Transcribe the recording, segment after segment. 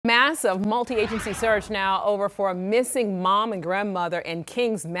massive multi-agency search now over for a missing mom and grandmother in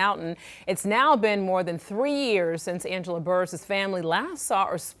Kings Mountain. It's now been more than 3 years since Angela Burris' family last saw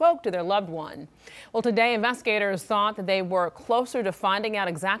or spoke to their loved one. Well, today investigators thought that they were closer to finding out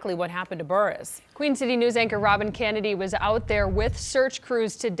exactly what happened to Burris. Queen City News anchor Robin Kennedy was out there with search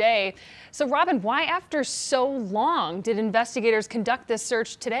crews today. So Robin, why after so long did investigators conduct this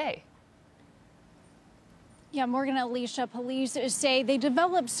search today? Yeah, Morgan and Alicia, police say they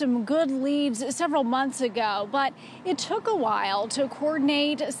developed some good leads several months ago, but it took a while to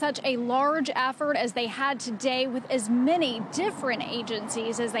coordinate such a large effort as they had today with as many different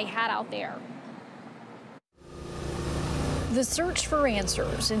agencies as they had out there. The search for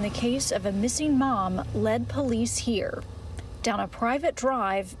answers in the case of a missing mom led police here, down a private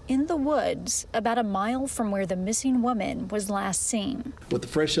drive in the woods about a mile from where the missing woman was last seen. With the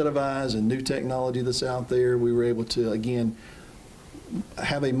fresh set of eyes and new technology that's out there, we were able to, again,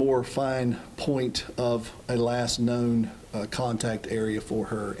 have a more fine point of a last known contact area for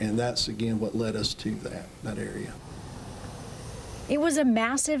her, and that's, again, what led us to that area. It was a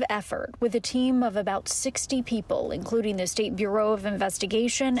massive effort with a team of about 60 people, including the State Bureau of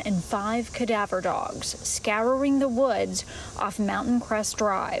Investigation and 5 cadaver dogs, scouring the woods off Mountain Crest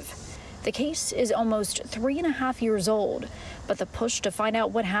Drive. The case is almost 3.5 years old, but the push to find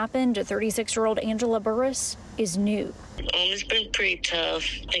out what happened to 36-year-old Angela Burris is new. It's been pretty tough.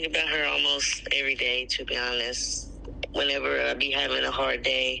 I think about her almost every day, to be honest. Whenever I be having a hard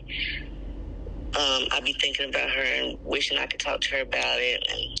day, I'd be thinking about her and wishing I could talk to her about it.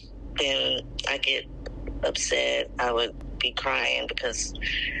 And then I get upset. I would be crying because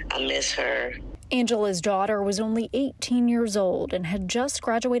I miss her. Angela's daughter was only 18 years old and had just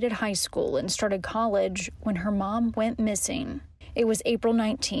graduated high school and started college when her mom went missing. It was April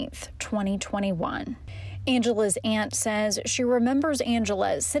 19th, 2021. Angela's aunt says she remembers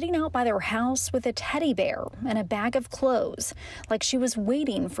Angela sitting out by their house with a teddy bear and a bag of clothes, like she was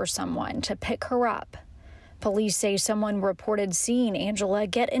waiting for someone to pick her up. Police say someone reported seeing Angela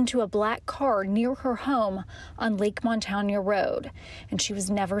get into a black car near her home on Lake Montagna Road, and she was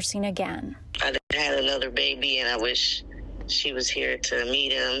never seen again. I had another baby, and I wish she was here to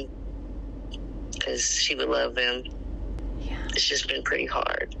meet him because she would love him. Yeah. It's just been pretty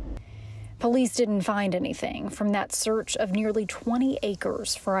hard. Police didn't find anything from that search of nearly 20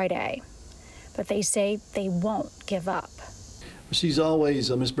 acres Friday, but they say they won't give up. She's always,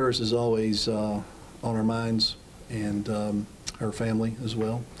 Miss Burris is always on our minds, and her family as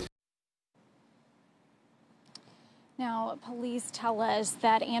well. Now, police tell us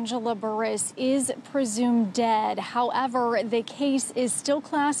that Angela Burris is presumed dead. However, the case is still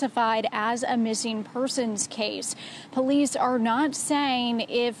classified as a missing persons case. Police are not saying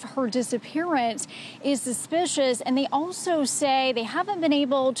if her disappearance is suspicious, and they also say they haven't been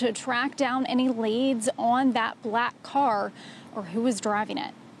able to track down any leads on that black car or who was driving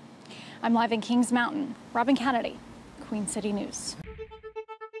it. I'm live in Kings Mountain. Robin Kennedy, Queen City News.